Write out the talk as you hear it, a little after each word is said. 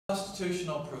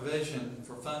Constitutional provision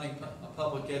for funding a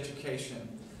public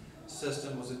education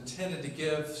system was intended to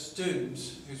give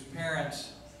students whose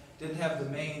parents didn't have the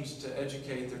means to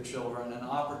educate their children an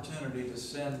opportunity to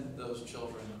send those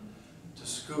children to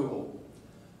school.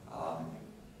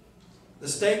 The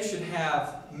state should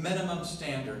have minimum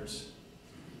standards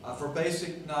for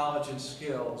basic knowledge and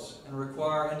skills and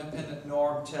require independent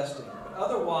norm testing. But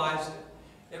otherwise,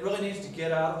 it really needs to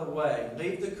get out of the way.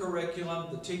 Leave the curriculum,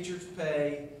 the teachers'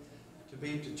 pay, to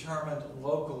be determined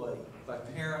locally by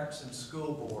parents and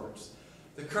school boards.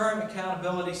 The current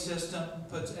accountability system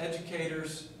puts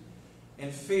educators in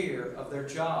fear of their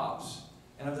jobs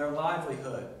and of their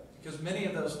livelihood, because many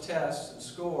of those tests and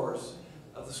scores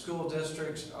of the school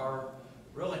districts are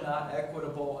really not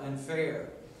equitable and fair.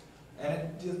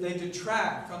 And they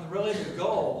detract from really the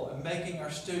goal of making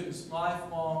our students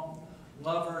lifelong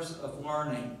lovers of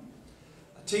learning.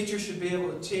 A teacher should be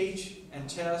able to teach and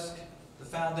test the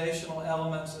foundational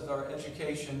elements of our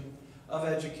education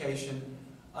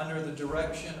under the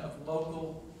direction of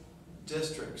local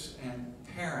districts and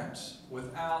parents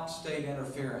without state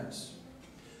interference.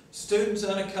 Students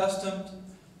unaccustomed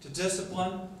to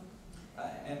discipline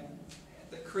and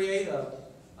that create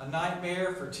a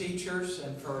nightmare for teachers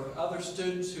and for other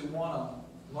students who want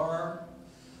to learn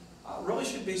really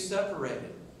should be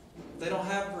separated. If they don't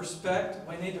have respect,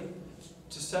 we need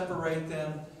to separate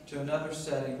them to another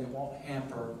setting that won't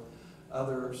hamper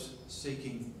others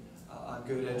seeking a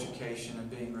good education and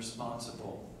being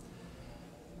responsible.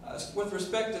 With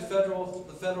respect to the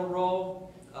federal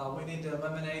role, we need to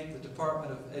eliminate the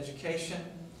Department of Education.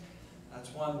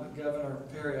 That's one that Governor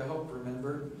Perry, I hope,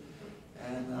 remembered.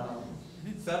 And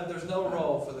there's no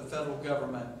role for the federal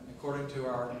government, according to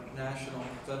our national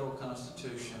federal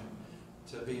constitution,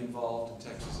 to be involved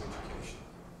in Texas education.